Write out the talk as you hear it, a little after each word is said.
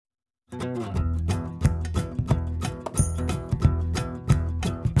From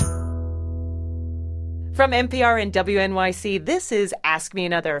NPR and WNYC, this is Ask Me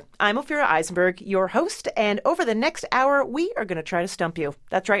Another. I'm Ophira Eisenberg, your host, and over the next hour, we are going to try to stump you.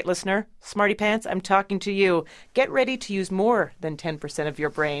 That's right, listener. Smarty Pants, I'm talking to you. Get ready to use more than 10% of your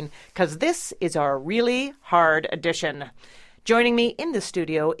brain, because this is our really hard edition. Joining me in the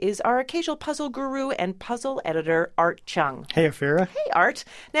studio is our occasional puzzle guru and puzzle editor, Art Chung. Hey, Ophira. Hey, Art.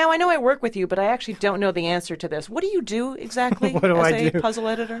 Now, I know I work with you, but I actually don't know the answer to this. What do you do exactly What do as I a do? puzzle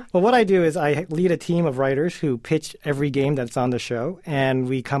editor? Well, what I do is I lead a team of writers who pitch every game that's on the show, and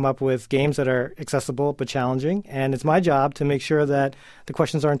we come up with games that are accessible but challenging. And it's my job to make sure that the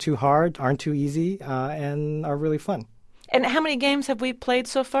questions aren't too hard, aren't too easy, and are really fun. And how many games have we played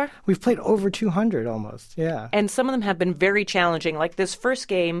so far? We've played over 200 almost, yeah. And some of them have been very challenging, like this first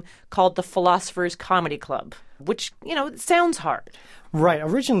game called The Philosopher's Comedy Club, which, it sounds hard. Right.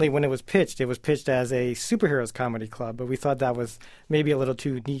 Originally, when it was pitched as a superheroes comedy club, but we thought that was maybe a little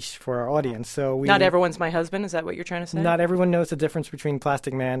too niche for our audience. So Not everyone's my husband, is that what you're trying to say? Not everyone knows the difference between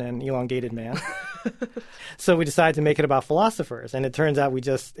Plastic Man and Elongated Man. So we decided to make it about philosophers, and it turns out we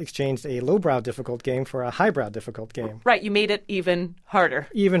just exchanged a lowbrow difficult game for a highbrow difficult game. Right, you made it even harder.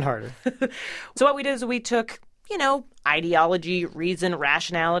 Even harder. So what we did is we took, ideology, reason,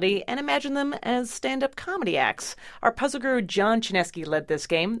 rationality, and imagined them as stand-up comedy acts. Our puzzle guru John Chinesky led this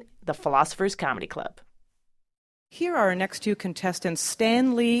game, The Philosopher's Comedy Club. Here are our next two contestants.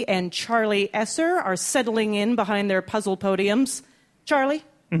 Stan Lee and Charlie Esser are settling in behind their puzzle podiums. Charlie,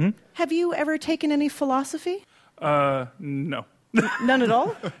 have you ever taken any philosophy? No. None at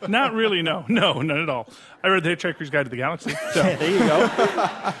all? Not really, no. No, none at all. I read The Hitchhiker's Guide to the Galaxy. So. There you go.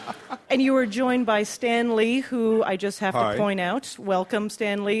 And you were joined by Stan Lee, who I just have Hi. to point out, welcome,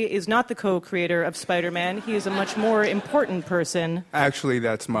 Stan Lee, is not the co-creator of Spider-Man. He is a much more important person. Actually,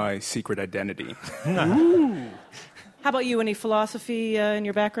 that's my secret identity. How about you? Any philosophy in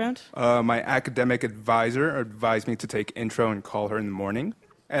your background? My academic advisor advised me to take intro and call her in the morning,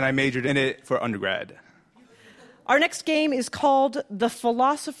 and I majored in it for undergrad. Our next game is called The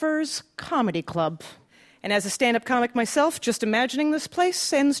Philosopher's Comedy Club. And as a stand-up comic myself, just imagining this place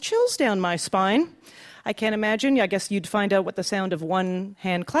sends chills down my spine. I can't imagine. I guess you'd find out what the sound of one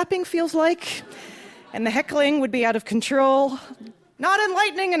hand clapping feels like. And the heckling would be out of control. Not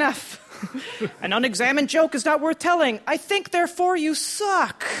enlightening enough. An unexamined joke is not worth telling. I think, therefore, you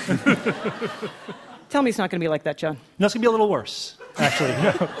suck. Tell me it's not going to be like that, John. No, it's going to be a little worse, actually.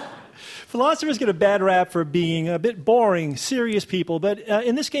 Philosophers get a bad rap for being a bit boring, serious people, but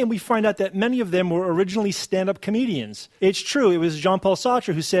in this game we find out that many of them were originally stand-up comedians. It's true, it was Jean-Paul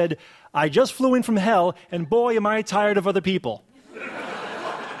Sartre who said, "I just flew in from hell, and boy, am I tired of other people."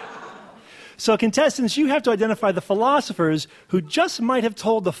 So contestants, you have to identify the philosophers who just might have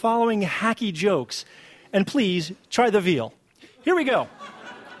told the following hacky jokes. And please, try the veal. Here we go.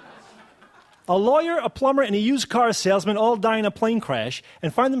 A lawyer, a plumber, and a used car salesman all die in a plane crash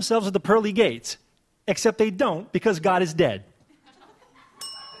and find themselves at the pearly gates. Except they don't, because God is dead.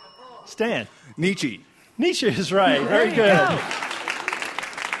 Stan. Nietzsche. Nietzsche is right. Very good.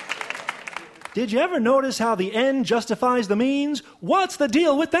 Did you ever notice how the end justifies the means? What's the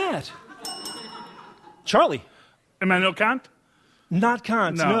deal with that? Charlie. Immanuel Kant? Not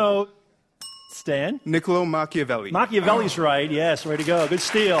Kant, no. Stan. Niccolo Machiavelli. Machiavelli's right. Yes, way to go. Good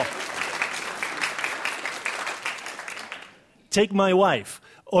steal. Take my wife,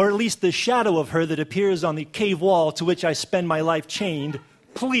 or at least the shadow of her that appears on the cave wall to which I spend my life chained.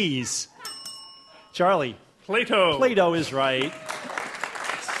 Please. Charlie. Plato. Plato is right.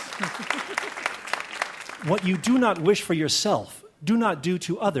 What you do not wish for yourself, do not do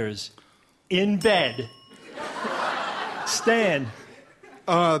to others. In bed. Stan.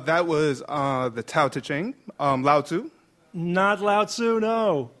 That was the Tao Te Ching. Lao Tzu. Not Lao Tzu,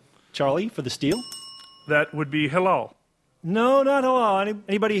 no. Charlie, for the steal. That would be halal. No, not halal.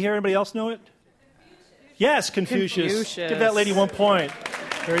 Anybody here? Anybody else know it? Yes, Confucius. Give that lady 1 point.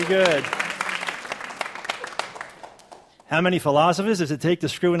 Very good. How many philosophers does it take to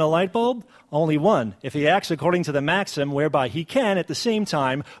screw in a light bulb? Only one, if he acts according to the maxim whereby he can, at the same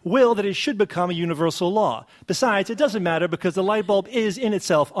time, will that it should become a universal law. Besides, it doesn't matter because the light bulb is in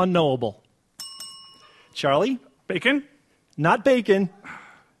itself unknowable. Charlie? Bacon? Not bacon.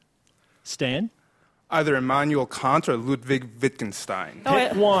 Stan? Either Immanuel Kant or Ludwig Wittgenstein.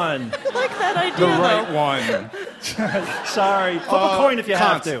 Pick one. I like that idea, The right one. Sorry. Flip a coin if you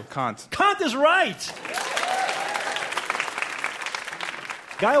have to. Kant. Kant is right.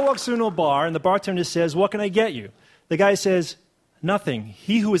 Guy walks into a bar, and the bartender says, "What can I get you?" The guy says, "Nothing.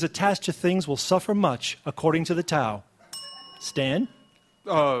 He who is attached to things will suffer much, according to the Tao." Stan?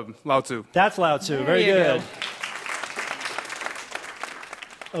 Lao Tzu. That's Lao Tzu. Very you good.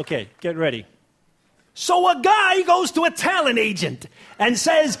 Okay, get ready. So a guy goes to a talent agent and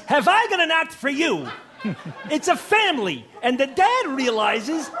says, have I got an act for you? It's a family, and the dad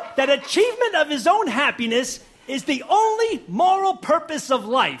realizes that achievement of his own happiness is the only moral purpose of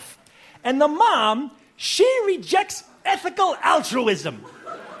life. And the mom, she rejects ethical altruism.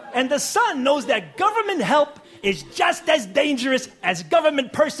 And the son knows that government help is just as dangerous as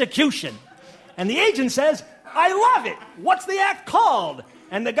government persecution. And the agent says, I love it. What's the act called?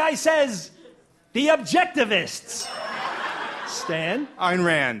 And the guy says, The Objectivists. Stan? Ayn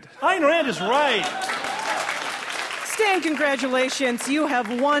Rand. Ayn Rand is right. Stan, congratulations. You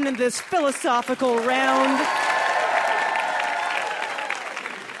have won this philosophical round.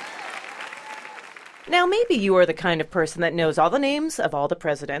 Now, maybe you are the kind of person that knows all the names of all the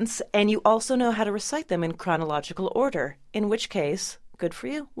presidents, and you also know how to recite them in chronological order, in which case, good for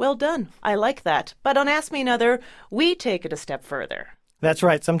you. Well done. I like that. But on Ask Me Another, we take it a step further. That's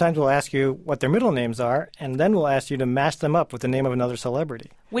right. Sometimes we'll ask you what their middle names are, and then we'll ask you to mash them up with the name of another celebrity.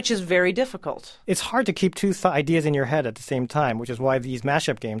 Which is very difficult. It's hard to keep two ideas in your head at the same time, which is why these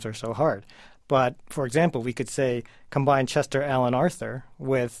mashup games are so hard. But, for example, we could say combine Chester Alan Arthur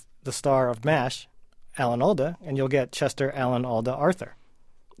with the star of MASH, Alan Alda, and you'll get Chester Alan Alda Arthur.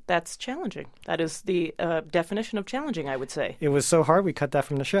 That's challenging. That is the definition of challenging, I would say. It was so hard we cut that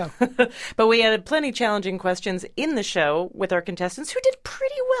from the show. But we had plenty challenging questions in the show with our contestants who did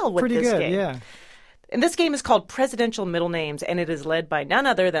pretty well with this game. Pretty good, yeah. And this game is called Presidential Middle Names, and it is led by none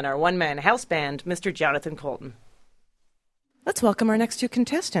other than our one-man house band, Mr. Jonathan Colton. Let's welcome our next two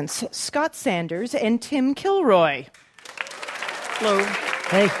contestants, Scott Sanders and Tim Kilroy. Hello.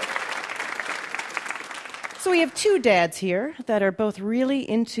 Hey. So we have two dads here that are both really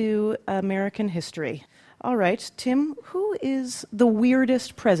into American history. All right, Tim, who is the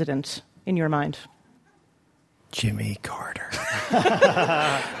weirdest president in your mind? Jimmy Carter.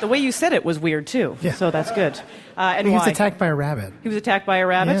 The way you said it was weird, too. Yeah. So that's good. And He why? was attacked by a rabbit. He was attacked by a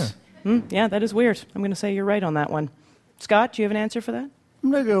rabbit? Yeah, that is weird. I'm going to say you're right on that one. Scott, do you have an answer for that? I'm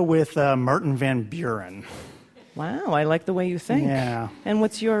going to go with Martin Van Buren. Wow, I like the way you think. Yeah. And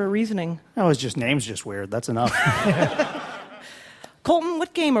what's your reasoning? Oh, his name's just weird. That's enough. Colton,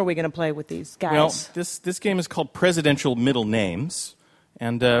 what game are we going to play with these guys? Well, this game is called Presidential Middle Names,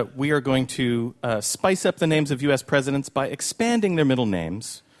 and we are going to spice up the names of U.S. presidents by expanding their middle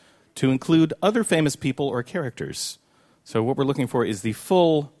names to include other famous people or characters. So what we're looking for is the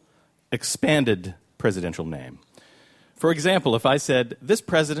full, expanded presidential name. For example, if I said, this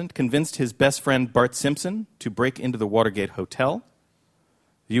president convinced his best friend Bart Simpson to break into the Watergate Hotel,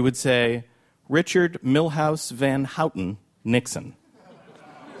 you would say, Richard Milhouse Van Houten Nixon.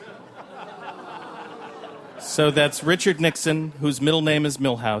 So that's Richard Nixon, whose middle name is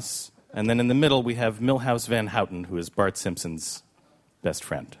Milhouse, and then in the middle we have Milhouse Van Houten, who is Bart Simpson's best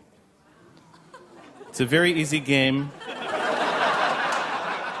friend. It's a very easy game.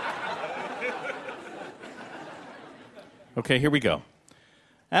 Okay, here we go.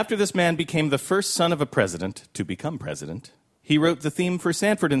 After this man became the first son of a president to become president, he wrote the theme for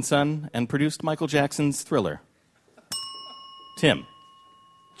Sanford & Son and produced Michael Jackson's Thriller. Tim.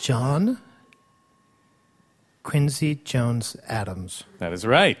 John Quincy Jones Adams. That is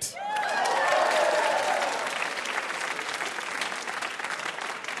right.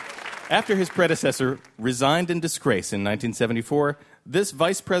 After his predecessor resigned in disgrace in 1974, this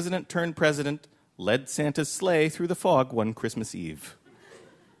vice president turned president led Santa's sleigh through the fog one Christmas Eve.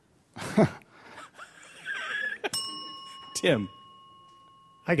 Tim.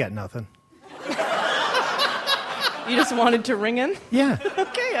 I got nothing. You just wanted to ring in? Yeah.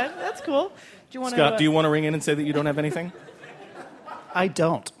 Okay, that's cool. Do you want Scott, do you want to ring in and say that you don't have anything? I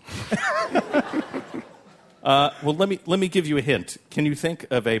don't. Well, let me give you a hint. Can you think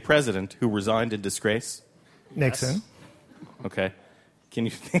of a president who resigned in disgrace? Nixon. Yes. Okay. Can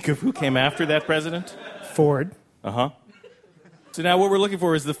you think of who came after that president? Ford. Uh-huh. So now what we're looking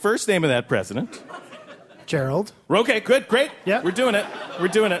for is the first name of that president. Gerald. Okay, good, great. Yeah. We're doing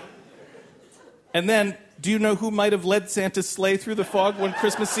it. And then, do you know who might have led Santa's sleigh through the fog one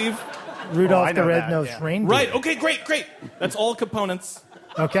Christmas Eve? Rudolph the Red-Nosed Reindeer. Right, okay, great. That's all components.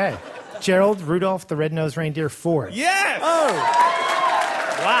 Okay. Gerald, Rudolph the Red-Nosed Reindeer, Ford. Yes! Oh!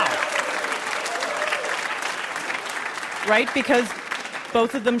 Wow. Right, because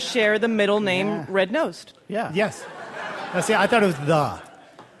both of them share the middle name Red-Nosed. Yeah. Yes. Now, see, I thought it was the.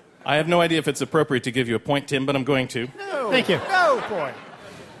 I have no idea if it's appropriate to give you a point, Tim, but I'm going to. Thank you. No point.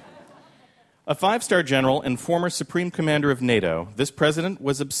 A 5-star general and former supreme commander of NATO, this president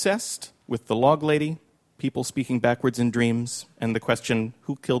was obsessed with the log lady, people speaking backwards in dreams, and the question,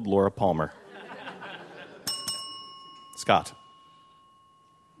 who killed Laura Palmer? Scott.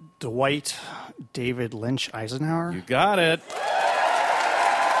 Dwight David Lynch Eisenhower. You got it.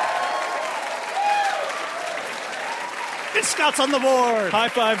 It's Scott's on the board. High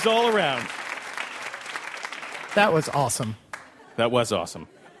fives all around. That was awesome. That was awesome.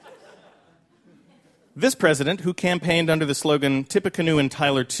 This president, who campaigned under the slogan, Tippecanoe and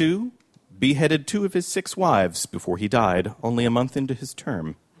Tyler too, beheaded 2 of his 6 wives before he died, only a month into his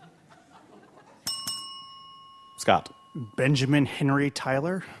term. Scott. Benjamin Henry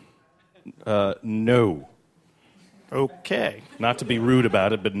Tyler. No. Okay. Not to be rude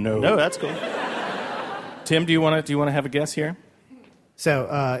about it, but no. No, that's cool. Tim, do you want to have a guess here?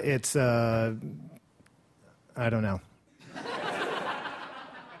 So it's, I don't know.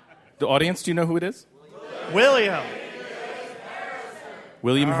 The audience, do you know who it is? William.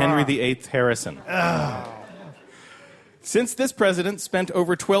 William Henry VIII Harrison. Since this president spent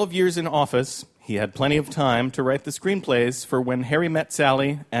over 12 years in office, he had plenty of time to write the screenplays for When Harry Met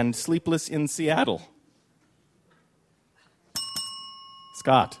Sally and Sleepless in Seattle.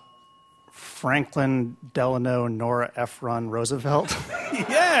 Scott. Franklin Delano Nora Ephron Roosevelt.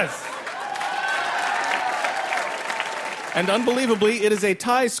 Yes! And unbelievably, it is a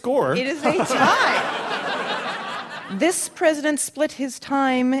tie score. It is a tie. This president split his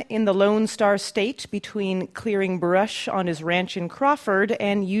time in the Lone Star State between clearing brush on his ranch in Crawford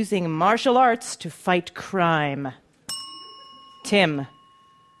and using martial arts to fight crime. Tim.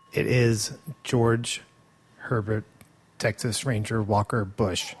 It is George Herbert Texas Ranger Walker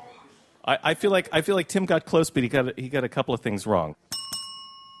Bush. I feel like Tim got close, but he got a couple of things wrong.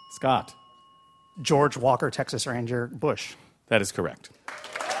 Scott. George Walker, Texas Ranger Bush. That is correct.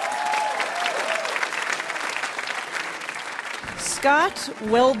 Scott,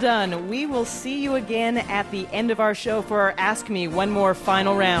 well done. We will see you again at the end of our show for our Ask Me One More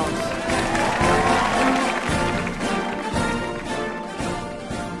final round.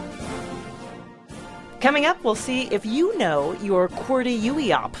 Coming up, we'll see if you know your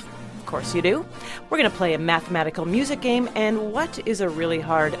QWERTY-UEOP. Of course you do. We're going to play a mathematical music game, and what is a really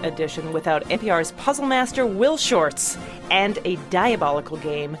hard addition without NPR's puzzlemaster Will Shortz and a diabolical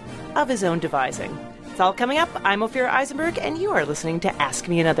game of his own devising. It's all coming up. I'm Ophira Eisenberg, and you are listening to Ask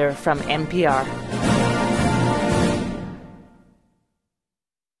Me Another from NPR.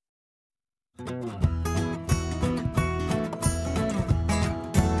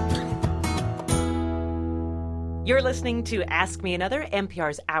 You're listening to Ask Me Another,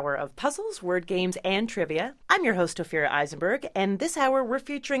 NPR's hour of puzzles, word games, and trivia. I'm your host, Ophira Eisenberg, and this hour we're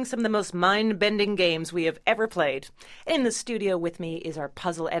featuring some of the most mind-bending games we have ever played. In the studio with me is our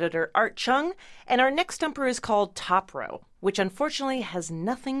puzzle editor, Art Chung, and our next stumper is called Top Row, which unfortunately has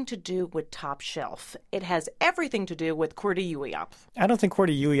nothing to do with Top Shelf. It has everything to do with QWERTY-UEOP. I don't think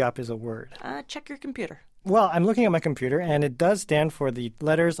QWERTY-UEOP is a word. Check your computer. Well, I'm looking at my computer, and it does stand for the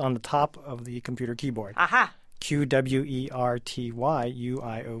letters on the top of the computer keyboard. Aha!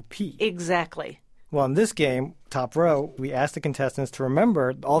 QWERTYUIOP. Exactly. Well, in this game, Top Row, we asked the contestants to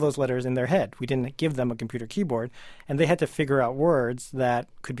remember all those letters in their head. We didn't give them a computer keyboard, and they had to figure out words that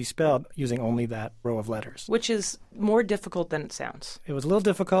could be spelled using only that row of letters. Which is more difficult than it sounds. It was a little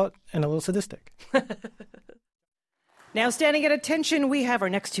difficult and a little sadistic. Now, standing at attention, we have our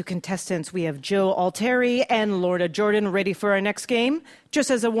next 2 contestants. We have Joe Altieri and Lorna Jordan ready for our next game. Just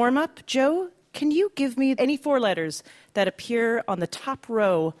as a warm-up, Joe, can you give me any 4 letters that appear on the top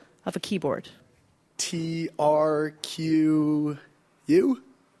row of a keyboard? TRQU.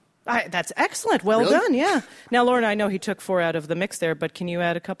 That's excellent. Well Really? done, yeah. Now, Lorna, I know he took 4 out of the mix there, but can you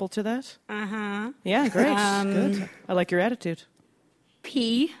add a couple to that? Uh-huh. Yeah, great. Good. I like your attitude.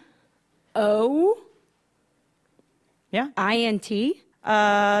 PO. Yeah? INT.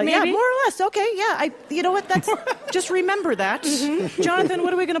 Yeah, Maybe? more or less. Okay, yeah. You know what? That's just remember that. Jonathan,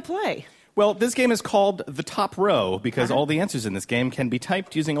 what are we going to play? Well, this game is called The Top Row because all the answers in this game can be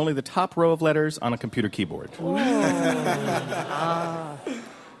typed using only the top row of letters on a computer keyboard.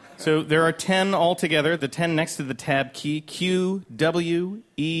 So there are 10 altogether, the 10 next to the tab key, Q, W,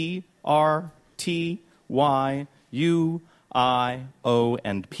 E, R, T, Y, U, I, O,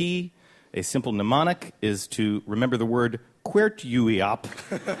 and P. A simple mnemonic is to remember the word QWERTY-UEOP.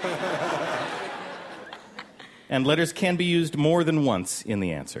 And letters can be used more than once in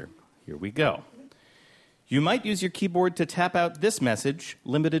the answer. Here we go. You might use your keyboard to tap out this message,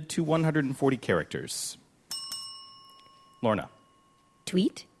 limited to 140 characters. Lorna.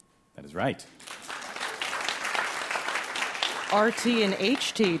 Tweet. That is right. RT and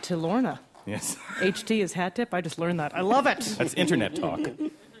HT to Lorna. Yes. HT is hat tip. I just learned that. I love it. That's internet talk.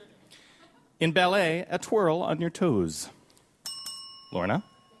 In ballet, a twirl on your toes. Lorna?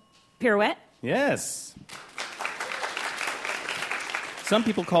 Pirouette. Yes. Some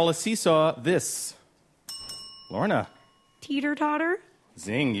people call a seesaw this. Lorna? Teeter-totter.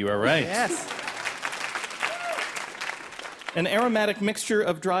 Zing, you are right. Yes. An aromatic mixture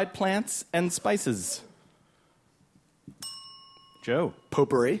of dried plants and spices. Joe?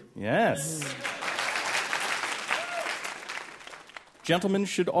 Potpourri. Yes. Gentlemen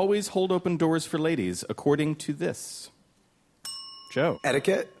should always hold open doors for ladies, according to this. Joe?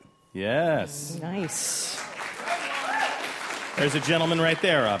 Etiquette. Yes. Nice. There's a gentleman right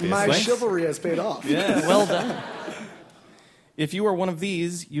there, obviously. My chivalry has paid off. Yes. Well done. If you are one of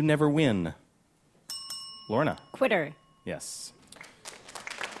these, you never win. Lorna? Quitter. Yes.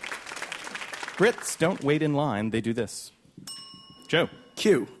 Brits don't wait in line, they do this. Joe?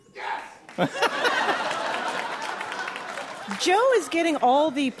 Q. Joe is getting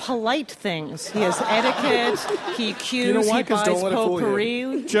all the polite things. He has etiquette, he cues, You know why? he 'Cause buys don't let it fool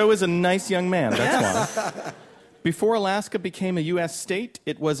potpourri. Joe is a nice young man, that's why. Before Alaska became a U.S. state,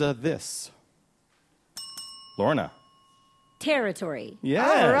 it was a this. Lorna? Territory. Yes.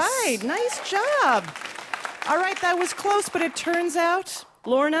 All right, nice job. All right, that was close, but it turns out,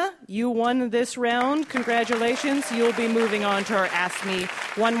 Lorna, you won this round. Congratulations. You'll be moving on to our Ask Me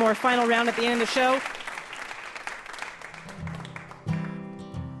one more final round at the end of the show.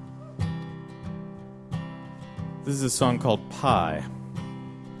 This is a song called Pie.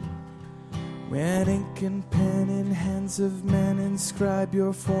 When ink and pen in hands of men inscribe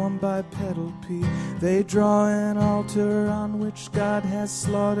your form by petal P, they draw an altar on which God has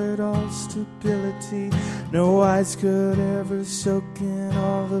slaughtered all stability. No eyes could ever soak in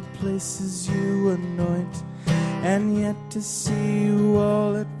all the places you anoint, and yet to see you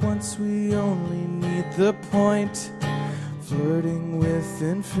all at once we only need the point. Flirting with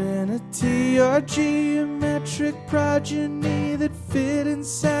infinity, your geometric progeny that fit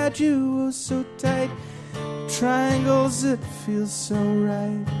inside you oh so tight. Triangles that feel so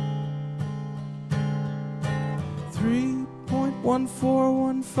right.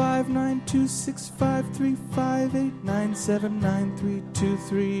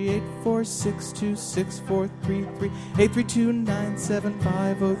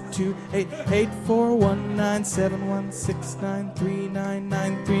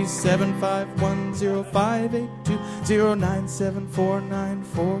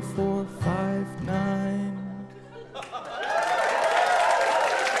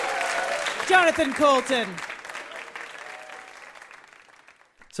 Jonathan Colton.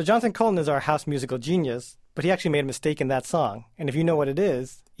 So Jonathan Colton is our house musical genius, but he actually made a mistake in that song. And if you know what it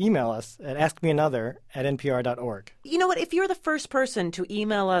is, email us at askmeanother@npr.org. You know what? If you're the first person to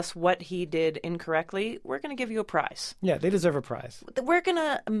email us what he did incorrectly, we're going to give you a prize. Yeah, they deserve a prize. We're going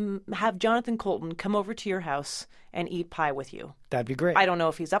to have Jonathan Colton come over to your house and eat pie with you. That'd be great. I don't know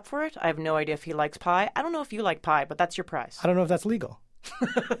if he's up for it. I have no idea if he likes pie. I don't know if you like pie, but that's your prize. I don't know if that's legal.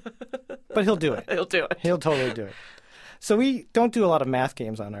 But he'll do it. He'll do it. He'll totally do it. So we don't do a lot of math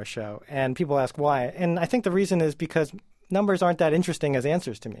games on our show, and people ask why. And I think the reason is because numbers aren't that interesting as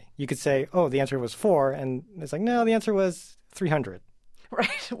answers to me. You could say, oh, the answer was 4, and it's like, no, the answer was 300.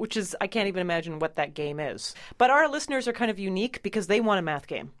 Right, which is, I can't even imagine what that game is. But our listeners are kind of unique because they want a math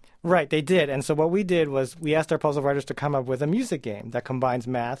game. Right, they did. And so what we did was we asked our puzzle writers to come up with a music game that combines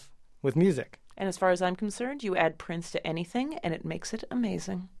math with music. And as far as I'm concerned, you add Prince to anything, and it makes it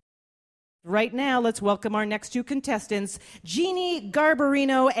amazing. Right now, let's welcome our next two contestants, Jeannie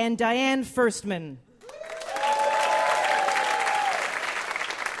Garbarino and Diane Firstman.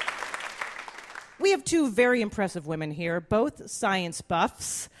 We have two very impressive women here, both science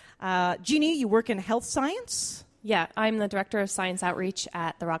buffs. Jeannie, you work in health science? Yeah, I'm the director of science outreach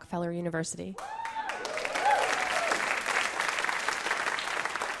at the Rockefeller University.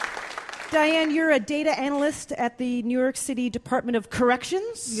 Diane, you're a data analyst at the New York City Department of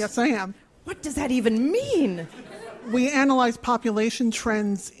Corrections? Yes, I am. What does that even mean? We analyze population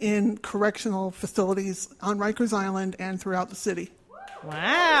trends in correctional facilities on Rikers Island and throughout the city.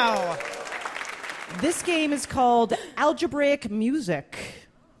 Wow. This game is called Algebraic Music.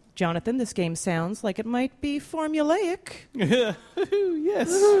 Jonathan, this game sounds like it might be formulaic. Yes.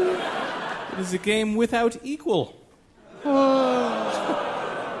 It is a game without equal. It's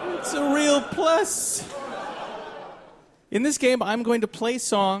a real plus. In this game, I'm going to play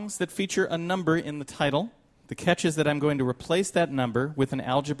songs that feature a number in the title. The catch is that I'm going to replace that number with an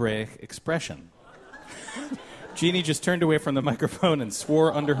algebraic expression. Jeannie just turned away from the microphone and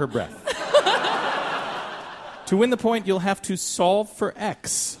swore under her breath. To win the point, you'll have to solve for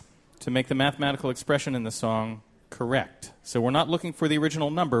X to make the mathematical expression in the song correct. So we're not looking for the original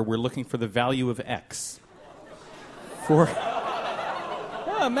number, we're looking for the value of x.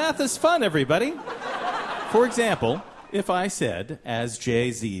 Math is fun, everybody. For example, if I said, as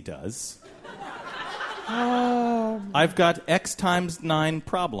Jay-Z does, I've got x times 9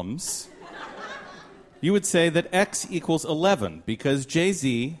 problems, you would say that x equals 11 because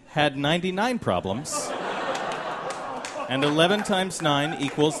Jay-Z had 99 problems, and 11 times 9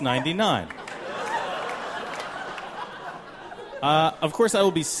 equals 99. Of course, I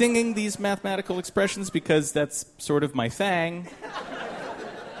will be singing these mathematical expressions because that's sort of my thing.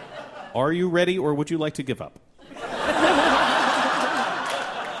 Are you ready, or would you like to give up?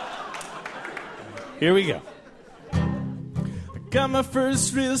 Here we go. I got my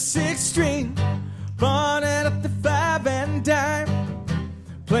first real 6-string, bought it at the 5 and dime,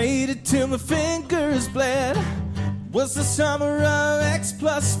 played it till my fingers bled. Was the summer of x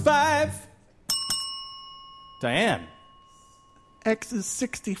plus 5. Diane. X is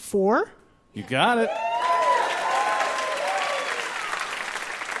 64. You got it.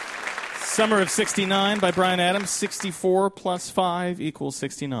 Summer of 69 by Bryan Adams. 64 plus 5 equals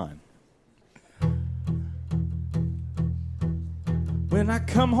 69. When I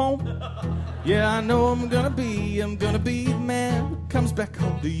come home, yeah, I know I'm gonna be the man who comes back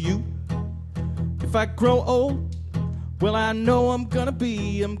home to you. If I grow old, well, I know I'm gonna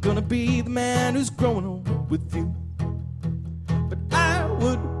be the man who's growing old with you. But I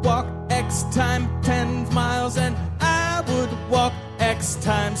would walk X times 10 miles, and I would walk X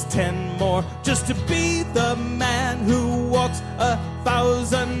times 10 more, just to be the man who walks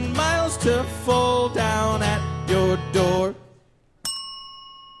 1,000 miles to fall down at your door.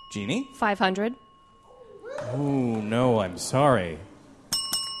 Jeannie? 500. Oh, no, I'm sorry.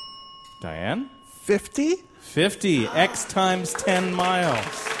 Diane? 50. 50. X times 10 miles.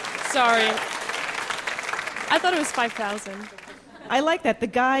 Sorry. I thought it was 5,000. I like that. The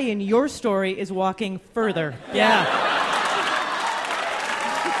guy in your story is walking further. Yeah.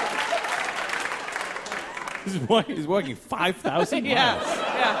 He's walking 5,000 miles.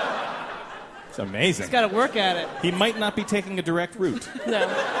 Yeah. It's amazing. He's got to work at it. He might not be taking a direct route. No.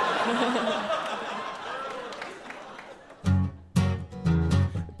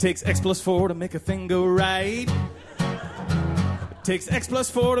 It takes X plus 4 to make a thing go right. It takes X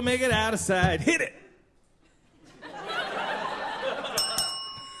plus 4 to make it out of sight. Hit it!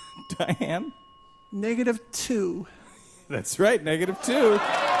 Diane? -2. That's right, -2.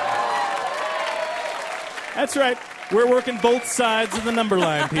 That's right. We're working both sides of the number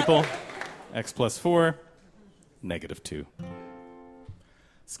line, people. X plus 4, -2.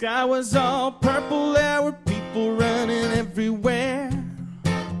 Sky was all purple, there were people running everywhere,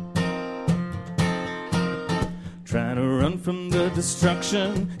 trying to run from the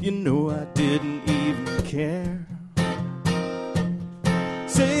destruction. You know I didn't even care.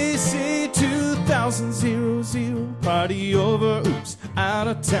 Say 2000, party over, oops, out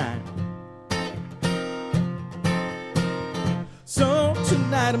of time. So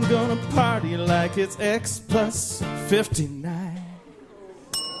tonight I'm gonna party like it's X plus 59.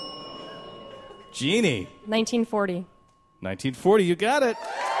 Jeannie. 1940. 1940, you got it.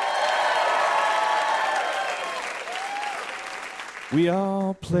 We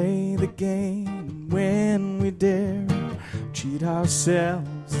all play the game when we dare, cheat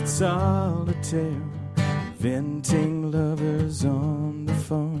ourselves at solitaire, inventing lovers on the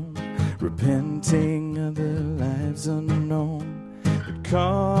phone, repenting of their lives unknown. But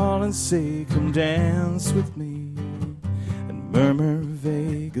call and say, come dance with me, and murmur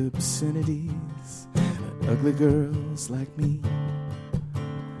vague obscenities at ugly girls like me.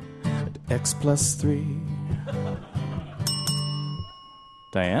 At X plus 3.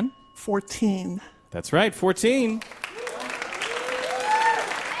 Diane? 14. That's right, 14.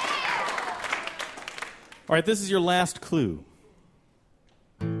 All right, this is your last clue.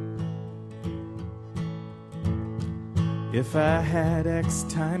 If I had X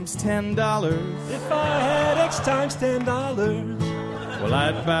times $10. If I had X times $10. Well,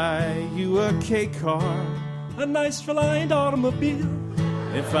 I'd buy you a K car. A nice refined automobile.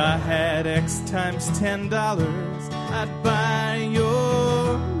 If I had X times $10, I'd buy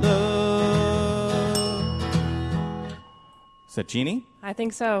your love. Is that Jeannie? I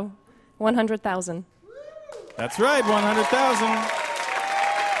think so. 100,000. That's right, 100,000.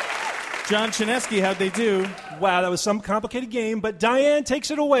 John Chinesky, how'd they do? Wow, that was some complicated game, but Diane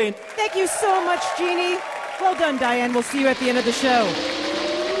takes it away. Thank you so much, Jeannie. Well done, Diane. We'll see you at the end of the show.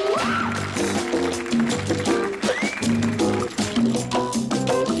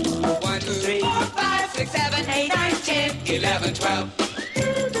 1, 2, 3, 4, 5, 6, 7, 8, 9, 10, 11, 12.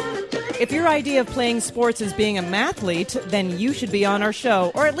 If your idea of playing sports is being a mathlete, then you should be on our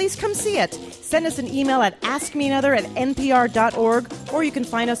show, or at least come see it. Send us an email at askmeanother@npr.org, or you can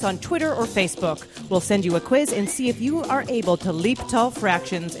find us on Twitter or Facebook. We'll send you a quiz and see if you are able to leap tall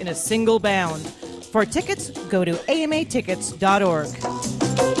fractions in a single bound. For tickets, go to amatickets.org.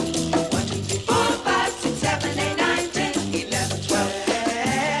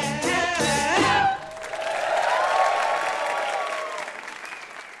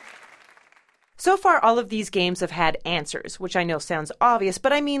 So far, all of these games have had answers, which I know sounds obvious,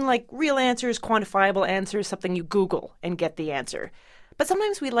 but I mean like real answers, quantifiable answers, something you Google and get the answer. But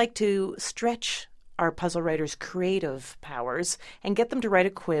sometimes we like to stretch our puzzle writers' creative powers and get them to write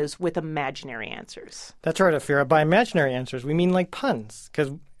a quiz with imaginary answers. That's right, Afira. By imaginary answers, we mean like puns,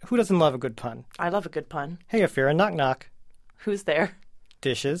 because who doesn't love a good pun? I love a good pun. Hey, Afira, knock knock. Who's there?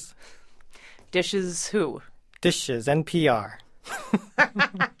 Dishes. Dishes who? Dishes, NPR.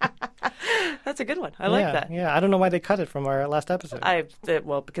 That's a good one. I like that. Yeah, I don't know why they cut it from our last episode.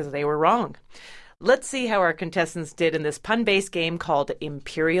 Well, because they were wrong. Let's see how our contestants did in this pun-based game called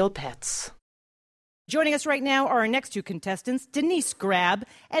Imperial Pets. Joining us right now are our next two contestants, Denise Grab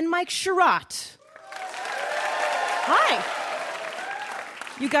and Mike Sherratt. Hi.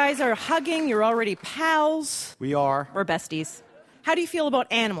 You guys are hugging. You're already pals. We are. We're besties. How do you feel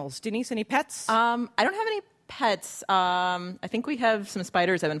about animals? Denise, any pets? I don't have any pets. I think we have some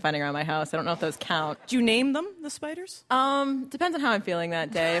spiders I've been finding around my house. I don't know if those count. Do you name them, the spiders? Depends on how I'm feeling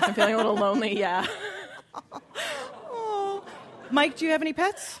that day. If I'm feeling a little lonely, yeah. Oh. Mike, do you have any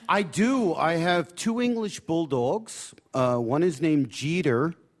pets? I do. I have 2 English bulldogs. One is named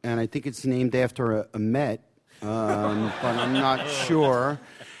Jeter, and I think it's named after a Met, but I'm not sure.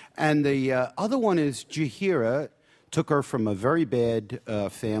 And the other one is Jahira. Took her from a very bad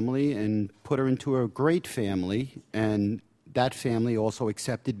family and put her into a great family, and that family also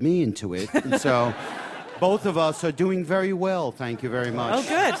accepted me into it. And so both of us are doing very well. Thank you very much. Oh,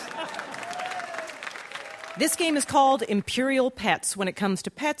 good. This game is called Imperial Pets. When it comes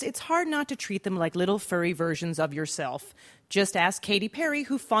to pets, it's hard not to treat them like little furry versions of yourself. Just ask Katy Perry,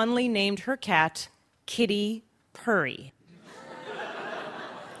 who fondly named her cat Kitty Purry.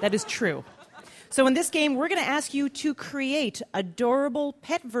 That is true. So in this game, we're going to ask you to create adorable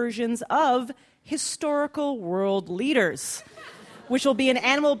pet versions of historical world leaders, which will be an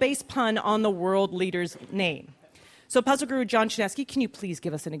animal-based pun on the world leader's name. So Puzzle Guru John Chinesky, can you please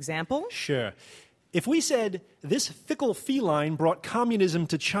give us an example? Sure. If we said, this fickle feline brought communism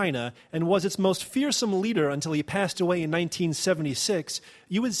to China and was its most fearsome leader until he passed away in 1976,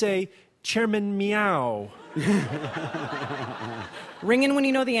 you would say, Chairman Meow. Ring in when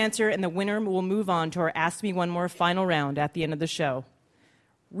you know the answer, and the winner will move on to our Ask Me One More final round at the end of the show.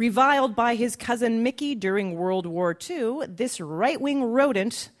 Reviled by his cousin Mickey during World War II, this right-wing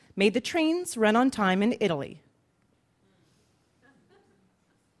rodent made the trains run on time in Italy.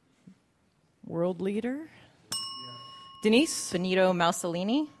 World leader? Denise? Benito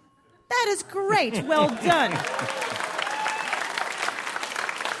Mussolini. That is great. Well done.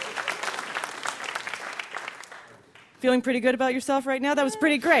 Feeling pretty good about yourself right now? That was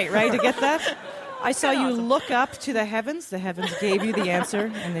pretty great, right, to get that? I saw you look up to the heavens. The heavens gave you the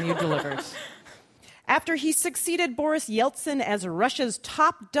answer, and then you delivered. After he succeeded Boris Yeltsin as Russia's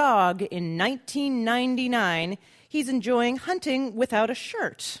top dog in 1999, he's enjoying hunting without a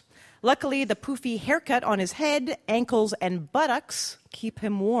shirt. Luckily, the poofy haircut on his head, ankles, and buttocks keep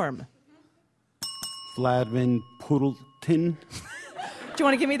him warm. Vladimir Putin. Do you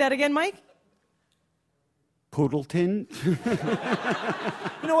want to give me that again, Mike? Poodleton? You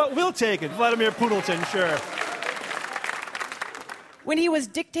know what? We'll take it. Vladimir Poodleton, sure. When he was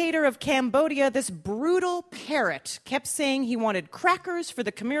dictator of Cambodia, this brutal parrot kept saying he wanted crackers for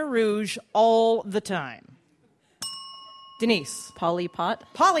the Khmer Rouge all the time. Denise. Polly Pot.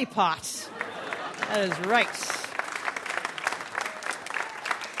 Polly Pot. That is right.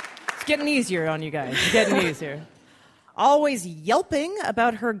 It's getting easier on you guys. It's getting easier. Always yelping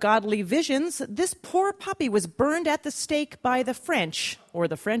about her godly visions, this poor puppy was burned at the stake by the French, or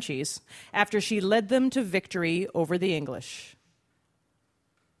the Frenchies, after she led them to victory over the English.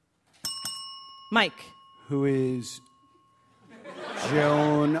 Mike. Who is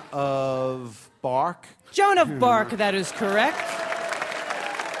Joan of Arc? Joan of Arc, that is correct.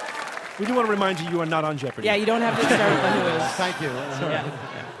 We do want to remind you, you are not on Jeopardy. Yeah, you don't have to start with the who is. Thank you. Yeah.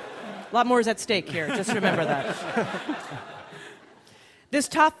 A lot more is at stake here. Just remember that. This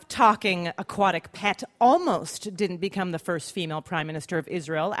tough-talking aquatic pet almost didn't become the first female prime minister of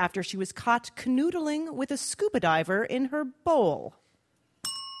Israel after she was caught canoodling with a scuba diver in her bowl.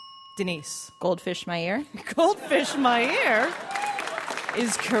 Denise. Goldfish my ear. Goldfish my ear?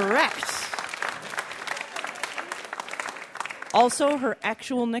 is correct. Also, her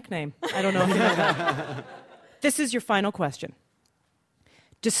actual nickname. I don't know if you know that. This is your final question.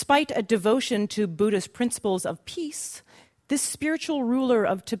 Despite a devotion to Buddhist principles of peace, this spiritual ruler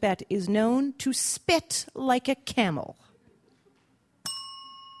of Tibet is known to spit like a camel.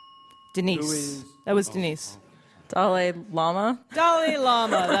 Denise. That was Denise. Dalai Lama. Dalai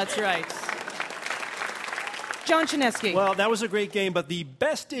Lama, that's right. John Chinesky. Well, that was a great game, but the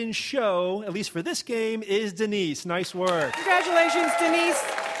best in show, at least for this game, is Denise. Nice work. Congratulations, Denise.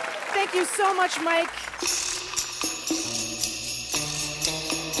 Thank you so much, Mike.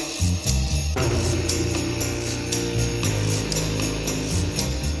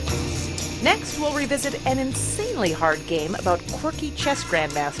 Next, we'll revisit an insanely hard game about quirky chess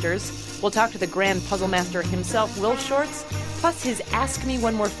grandmasters. We'll talk to the grand puzzle master himself, Will Shortz, plus his Ask Me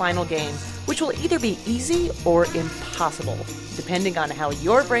One More Final game, which will either be easy or impossible, depending on how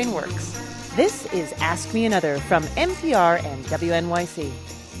your brain works. This is Ask Me Another from NPR and WNYC.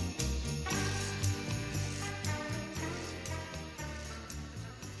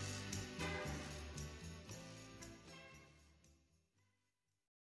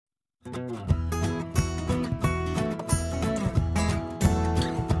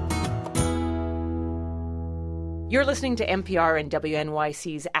 You're listening to NPR and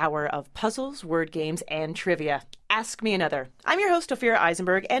WNYC's hour of puzzles, word games, and trivia. Ask Me Another. I'm your host, Ophira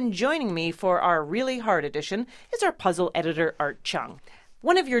Eisenberg, and joining me for our really hard edition is our puzzle editor, Art Chung.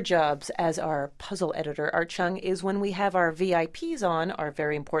 One of your jobs as our puzzle editor, Art Chung, is when we have our VIPs on, our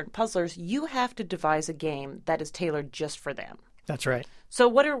very important puzzlers, you have to devise a game that is tailored just for them. That's right. So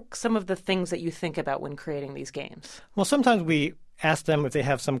what are some of the things that you think about when creating these games? Well, sometimes we ask them if they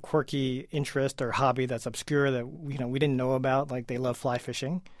have some quirky interest or hobby that's obscure that we didn't know about, like they love fly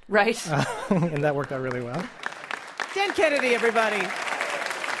fishing. Right. And that worked out really well. Dan Kennedy, everybody.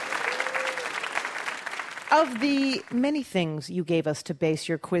 Of the many things you gave us to base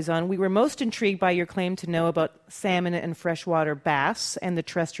your quiz on, we were most intrigued by your claim to know about salmon and freshwater bass and the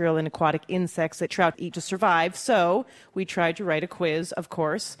terrestrial and aquatic insects that trout eat to survive. So we tried to write a quiz, of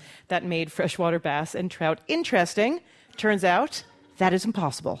course, that made freshwater bass and trout interesting. Turns out that is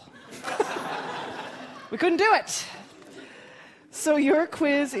impossible. We couldn't do it. So your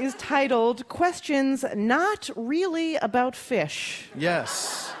quiz is titled Questions Not Really About Fish.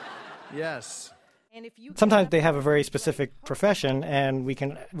 Yes. Yes. And if you Sometimes they have a very specific profession, and we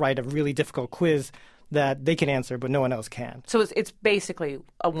can write a really difficult quiz that they can answer, but no one else can. So it's basically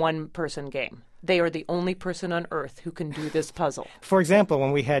a one-person game. They are the only person on Earth who can do this puzzle. For example,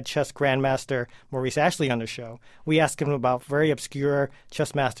 when we had chess grandmaster Maurice Ashley on the show, we asked him about very obscure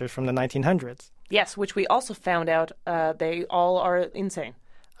chess masters from the 1900s. Yes, which we also found out they all are insane.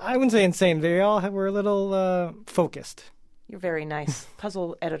 I wouldn't say insane. They all were a little focused. You're very nice.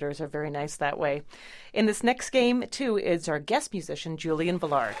 Puzzle editors are very nice that way. In this next game, too, is our guest musician, Julian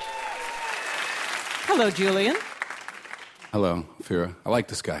Villard. Hello, Julian. Hello, Ophira. I like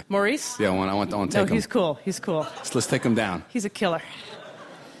this guy. Maurice? Yeah, I want to take him. No, he's cool. He's cool. Let's take him down. He's a killer.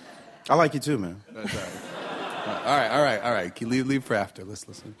 I like you too, man. That's all right. All right. Leave for after. Let's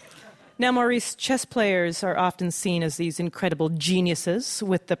listen. Now, Maurice, chess players are often seen as these incredible geniuses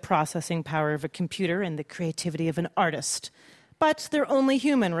with the processing power of a computer and the creativity of an artist. But they're only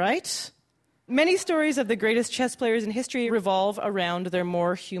human, right? Many stories of the greatest chess players in history revolve around their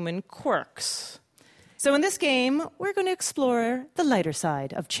more human quirks. So in this game, we're going to explore the lighter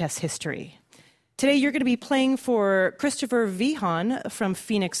side of chess history. Today, you're going to be playing for Christopher Vihan from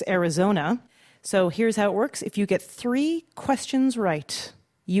Phoenix, Arizona. So here's how it works. If you get 3 questions right,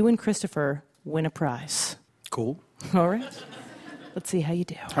 you and Christopher win a prize. Cool. All right. Let's see how you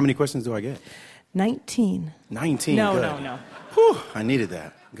do. How many questions do I get? 19. 19. No, Good. no. Whew, I needed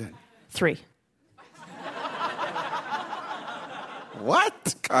that. Good. 3.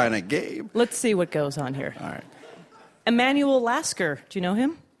 What kind of game? Let's see what goes on here. All right. Emmanuel Lasker. Do you know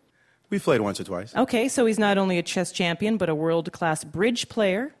him? We've played once or twice. Okay, so he's not only a chess champion, but a world-class bridge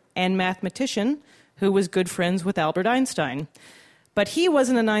player and mathematician who was good friends with Albert Einstein. But he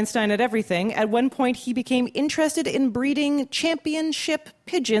wasn't an Einstein at everything. At one point, he became interested in breeding championship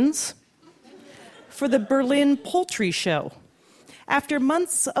pigeons for the Berlin Poultry Show. After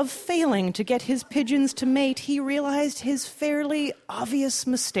months of failing to get his pigeons to mate, he realized his fairly obvious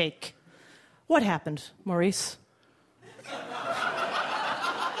mistake. What happened, Maurice?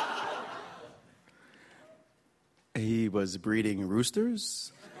 He was breeding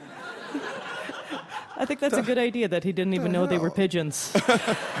roosters? I think that's a good idea that he didn't even know they were pigeons.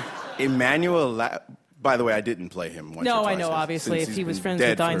 Emmanuel By the way, I didn't play him once or No, twice. I know, obviously, Since if he's he was been friends dead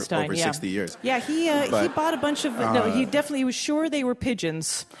with for Einstein. over yeah. 60 years. Yeah, he But, bought a bunch of... no, he was sure they were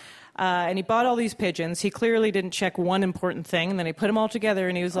pigeons. And he bought all these pigeons. He clearly didn't check one important thing, and then he put them all together,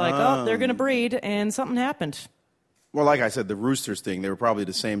 and he was like, oh, they're going to breed, and something happened. Well, like I said, the roosters thing, they were probably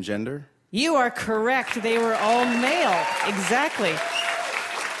the same gender. You are correct. They were all male. Exactly.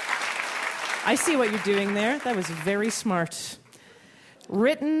 I see what you're doing there. That was very smart.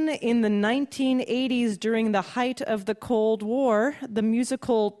 Written in the 1980s during the height of the Cold War, the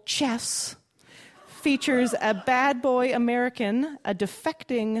musical Chess features a bad boy American, a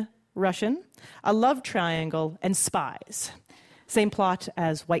defecting Russian, a love triangle, and spies. Same plot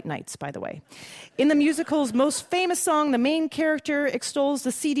as White Knights, by the way. In the musical's most famous song, the main character extols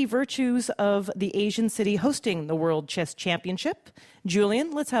the seedy virtues of the Asian city hosting the World Chess Championship.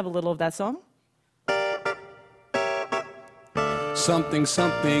 Julian, let's have a little of that song. Something,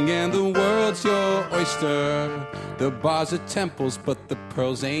 something, and the world's your oyster. The bars are temples, but the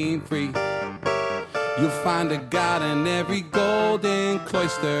pearls ain't free. You'll find a god in every golden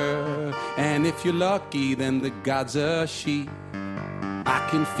cloister. And if you're lucky, then the god's a she. I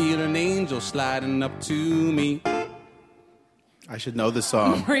can feel an angel sliding up to me. I should know the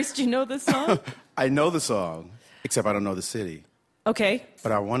song. Maurice, do you know this song? I know the song, except I don't know the city. Okay.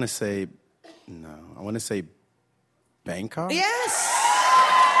 But I want to say, Bangkok? Yes!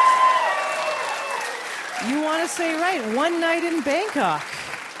 You want to say right. One Night in Bangkok.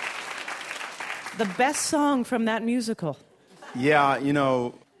 The best song from that musical. Yeah,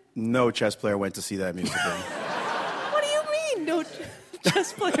 no chess player went to see that musical. What do you mean? No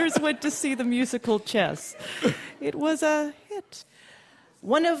chess players went to see the musical Chess. It was a hit.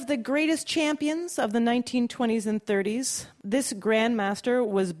 One of the greatest champions of the 1920s and 30s, this grandmaster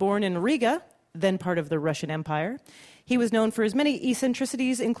was born in Riga, then part of the Russian Empire. He was known for his many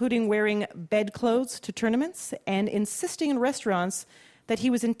eccentricities, including wearing bedclothes to tournaments and insisting in restaurants that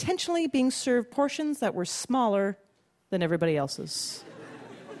he was intentionally being served portions that were smaller than everybody else's.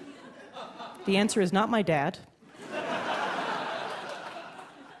 The answer is not my dad.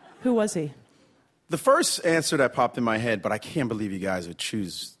 Who was he? The first answer that popped in my head, but I can't believe you guys would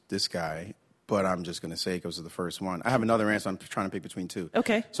choose this guy, but I'm just going to say it goes to the first one. I have another answer. I'm trying to pick between two.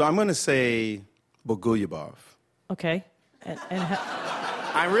 Okay. So I'm going to say Bogulyabov. Okay.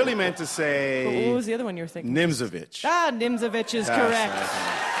 I really meant to say... What was the other one you were thinking? Nimzovich. Nimzovich is correct.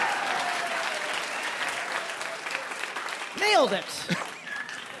 Nailed it.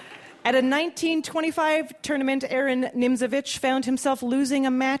 At a 1925 tournament, Aaron Nimzovich found himself losing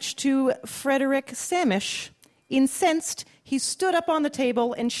a match to Frederick Samish. Incensed, he stood up on the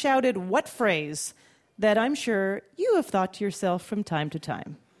table and shouted what phrase that I'm sure you have thought to yourself from time to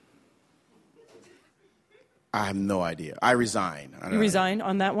time? I have no idea. I resign. You resign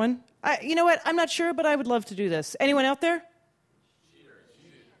on that one? You know what? I'm not sure, but I would love to do this. Anyone out there?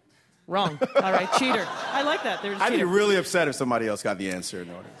 Wrong. All right, cheater. I like that. There's I'd be really upset if somebody else got the answer.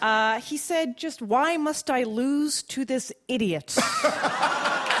 He said, just why must I lose to this idiot?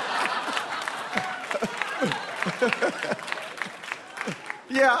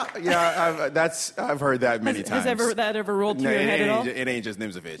 I've heard that many times. Has that ever rolled through your head at all? It ain't just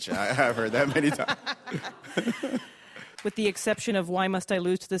Nimzovich. I've heard that many times. With the exception of why must I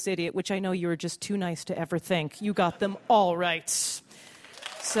lose to this idiot, which I know you were just too nice to ever think. You got them all right.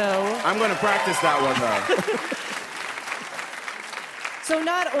 So I'm going to practice that one, though. So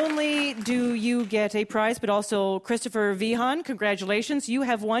not only do you get a prize, but also Christopher Vihan, congratulations. You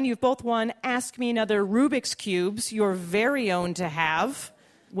have won. You've both won Ask Me Another Rubik's Cubes, your very own to have.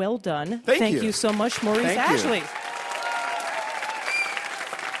 Well done. Thank you so much, Maurice Ashley.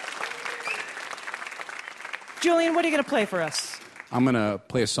 Julian, what are you going to play for us? I'm going to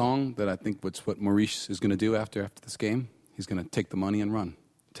play a song that I think what's what Maurice is going to do after this game. He's going to take the money and run.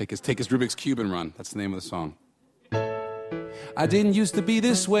 Take his Rubik's Cube and run. That's the name of the song. I didn't used to be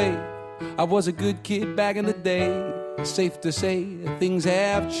this way. I was a good kid back in the day. Safe to say things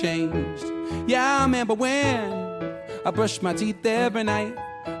have changed. Yeah, I remember when I brushed my teeth every night.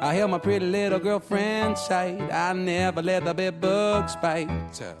 I held my pretty little girlfriend tight. I never let the bed bugs bite.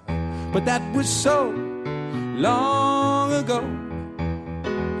 But that was so long ago.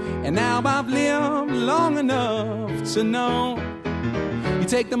 And now I've lived long enough to know you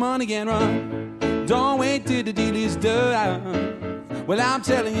take the money and run. Don't wait till the deal is done. Well, I'm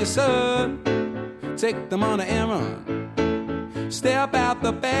telling you, son, take the money and run. Step out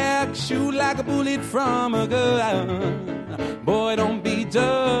the back, shoot like a bullet from a gun. Boy, don't be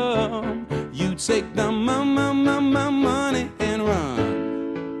dumb. You take the money and run.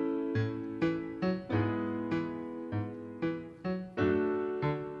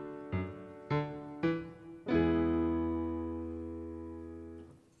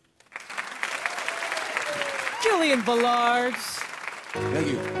 Julian Villard. Thank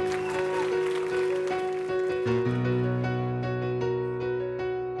you.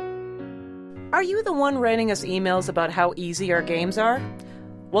 Are you the one writing us emails about how easy our games are?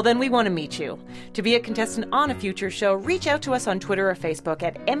 Well, then we want to meet you. To be a contestant on a future show, reach out to us on Twitter or Facebook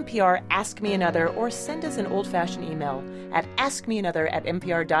at NPR Ask Me Another, or send us an old-fashioned email at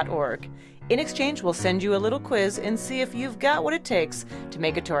askmeanother@npr.org. In exchange, we'll send you a little quiz and see if you've got what it takes to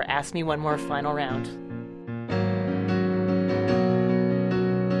make it to our Ask Me One More final round.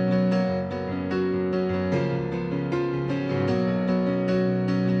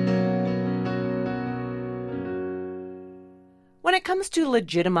 When it comes to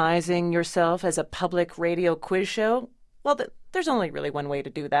legitimizing yourself as a public radio quiz show, well, there's only really one way to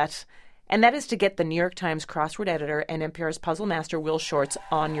do that, and that is to get the New York Times crossword editor and NPR's puzzlemaster Will Shortz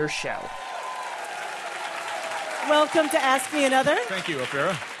on your show. Welcome to Ask Me Another. Thank you,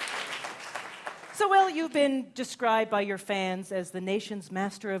 Ophira. So, Will, you've been described by your fans as the nation's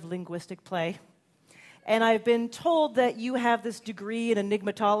master of linguistic play. And I've been told that you have this degree in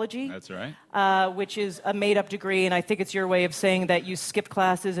enigmatology. That's right. Which is a made-up degree, and I think it's your way of saying that you skipped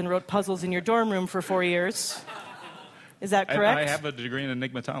classes and wrote puzzles in your dorm room for 4 years. Is that correct? I have a degree in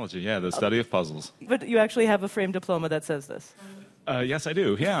enigmatology, the study of puzzles. But you actually have a framed diploma that says this. Yes, I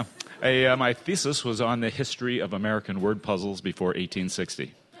do, yeah. My thesis was on the history of American word puzzles before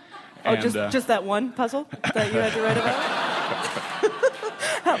 1860. Oh, and, just that one puzzle that you had to write about?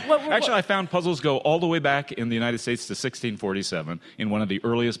 Actually, I found puzzles go all the way back in the United States to 1647 in one of the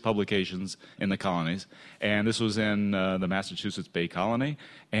earliest publications in the colonies. And this was in the Massachusetts Bay Colony.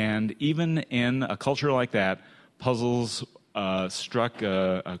 And even in a culture like that, puzzles struck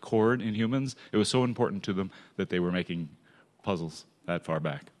a chord in humans. It was so important to them that they were making puzzles that far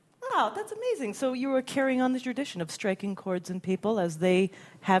back. Wow, that's amazing. So you were carrying on the tradition of striking chords in people as they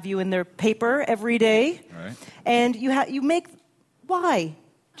have you in their paper every day. Right. And you make... Why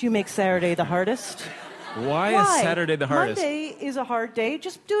do you make Saturday the hardest? Why is Saturday the hardest? Monday is a hard day.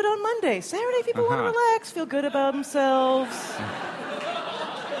 Just do it on Monday. Saturday, people want to relax, feel good about themselves.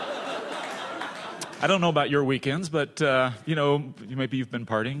 I don't know about your weekends, but, maybe you've been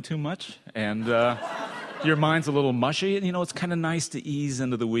partying too much, and your mind's a little mushy, and, it's kind of nice to ease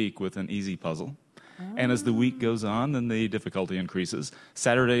into the week with an easy puzzle. And as the week goes on, then the difficulty increases.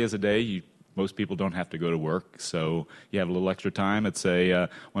 Saturday is a day most people don't have to go to work, so you have a little extra time. It's one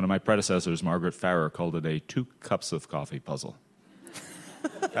of my predecessors, Margaret Farrer, called it a 2 cups of coffee puzzle.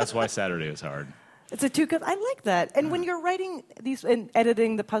 That's why Saturday is hard. It's a 2 cup. I like that. And when you're writing these and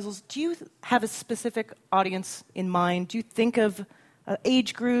editing the puzzles, do you have a specific audience in mind? Do you think of an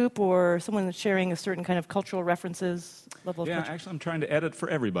age group or someone that's sharing a certain kind of cultural references level of culture? Actually, I'm trying to edit for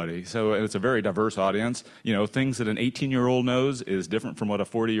everybody. So it's a very diverse audience. Things that an 18-year-old knows is different from what a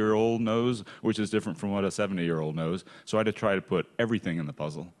 40-year-old knows, which is different from what a 70-year-old knows. So I had to try to put everything in the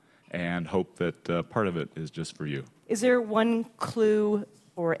puzzle and hope that part of it is just for you. Is there one clue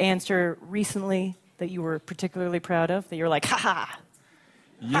or answer recently that you were particularly proud of, that you're like, ha-ha?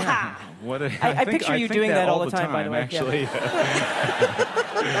 Yeah, I picture you doing that all the time, by the way. Actually.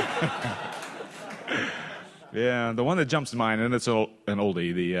 Yeah, the one that jumps to mind, and it's an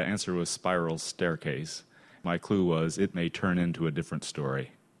oldie, the answer was Spiral Staircase. My clue was, it may turn into a different story.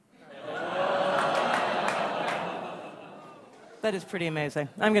 That is pretty amazing.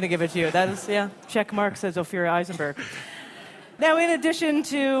 I'm going to give it to you. That is, check mark, says Ophira Eisenberg. Now, in addition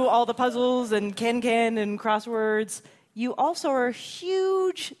to all the puzzles and can-can and crosswords, you also are a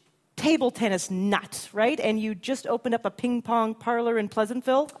huge table tennis nut, right? And you just opened up a ping-pong parlor in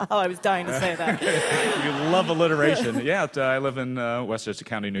Pleasantville. Oh, I was dying to say that. You love alliteration. Yeah, I live in Westchester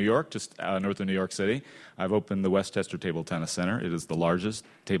County, New York, just north of New York City. I've opened the Westchester Table Tennis Center. It is the largest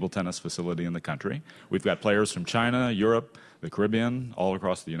table tennis facility in the country. We've got players from China, Europe, the Caribbean, all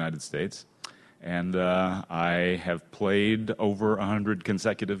across the United States. And I have played over 100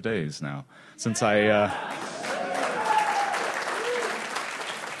 consecutive days now since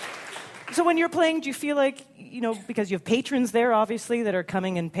So when you're playing, do you feel like, because you have patrons there, obviously, that are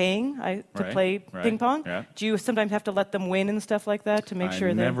coming and paying to play ping pong, do you sometimes have to let them win and stuff like that to make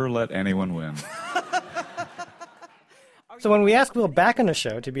sure that... I never let anyone win. So when we asked Will back on the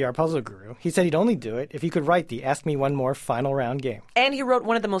show to be our puzzle guru, he said he'd only do it if he could write the Ask Me One More final round game. And he wrote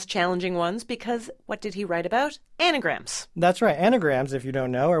one of the most challenging ones because what did he write about? Anagrams. That's right. Anagrams, if you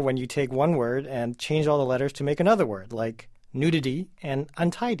don't know, are when you take one word and change all the letters to make another word, like nudity and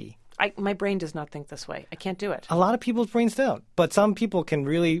untidy. My brain does not think this way. I can't do it. A lot of people's brains don't. But some people can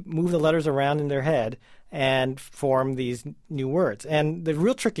really move the letters around in their head and form these new words. And the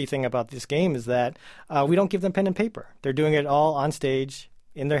real tricky thing about this game is that we don't give them pen and paper. They're doing it all on stage,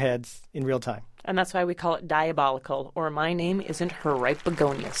 in their heads, in real time. And that's why we call it diabolical, or my name isn't her ripe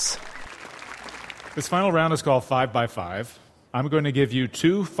begonias. This final round is called 5 by 5. I'm going to give you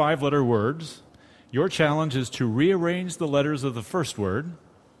 2 5-letter words. Your challenge is to rearrange the letters of the first word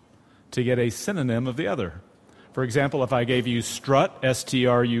to get a synonym of the other. For example, if I gave you strut,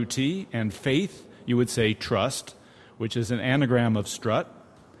 S-T-R-U-T, and faith, you would say trust, which is an anagram of strut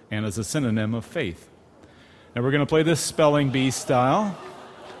and is a synonym of faith. Now we're going to play this spelling bee style.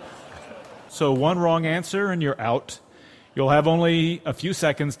 So 1 wrong answer and you're out. You'll have only a few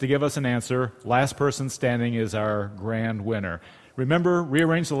seconds to give us an answer. Last person standing is our grand winner. Remember,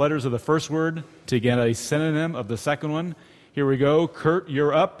 rearrange the letters of the first word to get a synonym of the second one. Here we go. Kurt,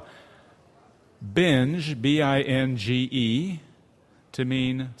 you're up. Binge, B-I-N-G-E, to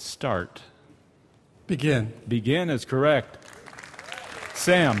mean start. Begin. Begin is correct.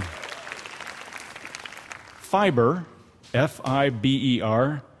 Sam. Fiber,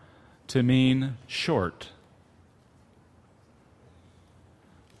 F-I-B-E-R, to mean short.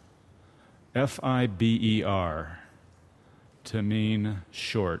 F-I-B-E-R, to mean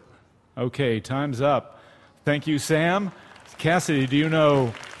short. Okay, time's up. Thank you, Sam. Cassidy, do you know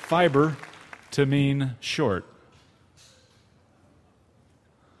fiber to mean short?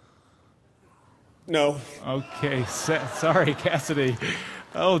 No. Okay, sorry, Cassidy.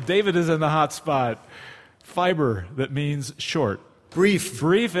 Oh, David is in the hot spot. Fiber that means short. Brief.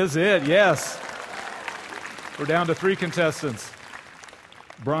 Brief is it, yes. We're down to 3 contestants.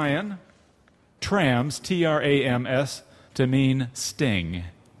 Brian, trams, T-R-A-M-S, to mean sting.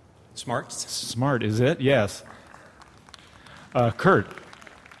 Smarts. Smart is it, yes. Kurt,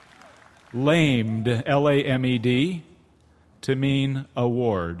 lamed, L-A-M-E-D, to mean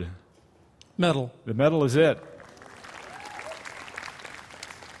award. Medal. The medal is it.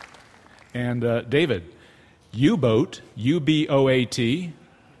 And David, U-boat, U-B-O-A-T,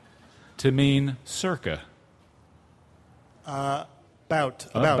 to mean circa. About.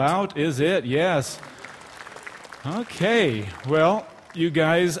 About is it, yes. Okay, well, you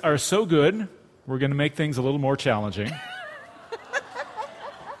guys are so good, we're going to make things a little more challenging.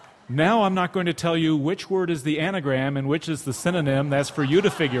 Now I'm not going to tell you which word is the anagram and which is the synonym. That's for you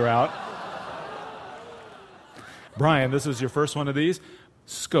to figure out. Brian, this is your first one of these.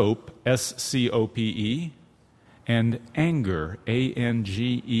 Scope, S-C-O-P-E, and anger,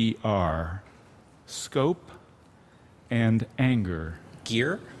 A-N-G-E-R. Scope and anger.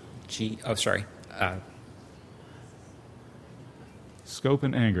 Gear. Scope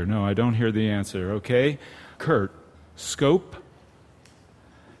and anger. No, I don't hear the answer. Okay. Kurt, scope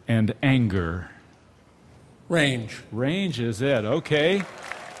and anger. Range. Range is it. Okay.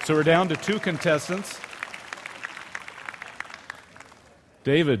 So we're down to 2 contestants.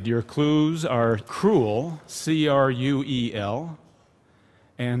 David, your clues are cruel, C-R-U-E-L,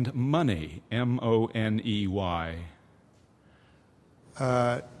 and money, M-O-N-E-Y.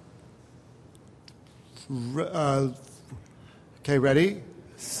 Okay, ready?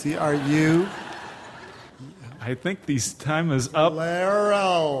 C-R-U. I think this time is up.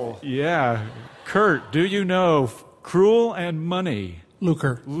 Lero. Yeah. Kurt, do you know cruel and money?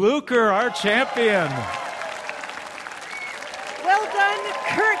 Lucre. Lucre, our champion. Well done,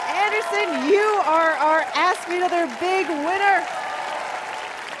 Kurt Anderson. You are our Ask Me Another big winner.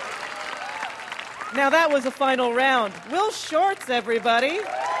 Now that was a final round. Will Shortz, everybody.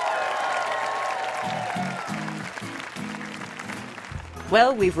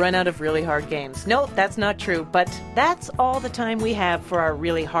 Well, we've run out of really hard games. No, that's not true, but that's all the time we have for our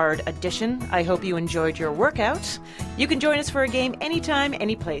really hard edition. I hope you enjoyed your workout. You can join us for a game anytime,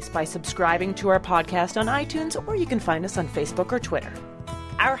 anyplace by subscribing to our podcast on iTunes, or you can find us on Facebook or Twitter.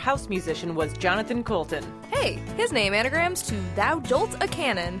 Our house musician was Jonathan Colton. Hey, his name anagrams to Thou Jolt a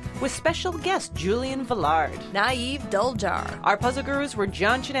Cannon. With special guest Julian Villard. Naive Duljar. Our puzzle gurus were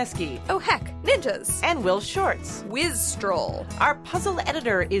John Chinesky. Oh heck, ninjas. And Will Shortz. Whiz Stroll. Our puzzle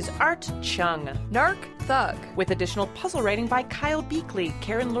editor is Art Chung. Narc Thug. With additional puzzle writing by Kyle Beakley,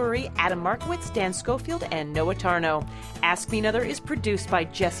 Karen Lurie, Adam Markowitz, Dan Schofield, and Noah Tarno. Ask Me Another is produced by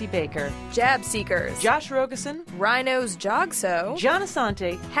Jesse Baker. Jab Seekers. Josh Rogeson. Rhinos Jogso. John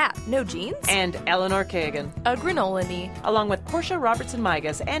Asante. Hat, no jeans. And Eleanor Kagan. A granola knee. Along with Portia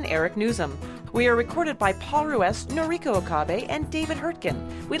Robertson-Migas and Eric Newsom. We are recorded by Paul Ruess, Noriko Okabe, and David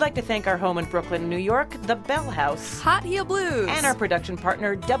Hurtgen. We'd like to thank our home in Brooklyn, New York, the Bell House. Hot Heel Blues. And our production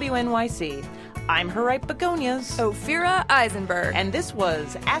partner, WNYC. I'm Her Ripe Begonias. Ophira Eisenberg. And this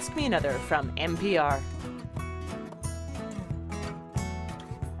was Ask Me Another from NPR.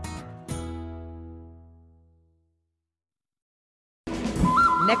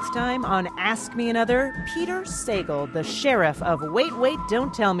 Next time on Ask Me Another, Peter Sagal, the sheriff of Wait, Wait,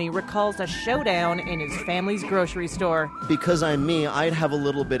 Don't Tell Me, recalls a showdown in his family's grocery store. Because I'm me, I'd have a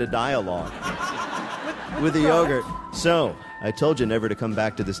little bit of dialogue with the yogurt. So, I told you never to come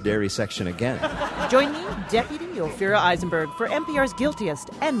back to this dairy section again. Join me, Deputy Ophira Eisenberg, for NPR's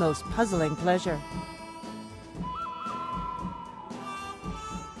Guiltiest and Most Puzzling Pleasure.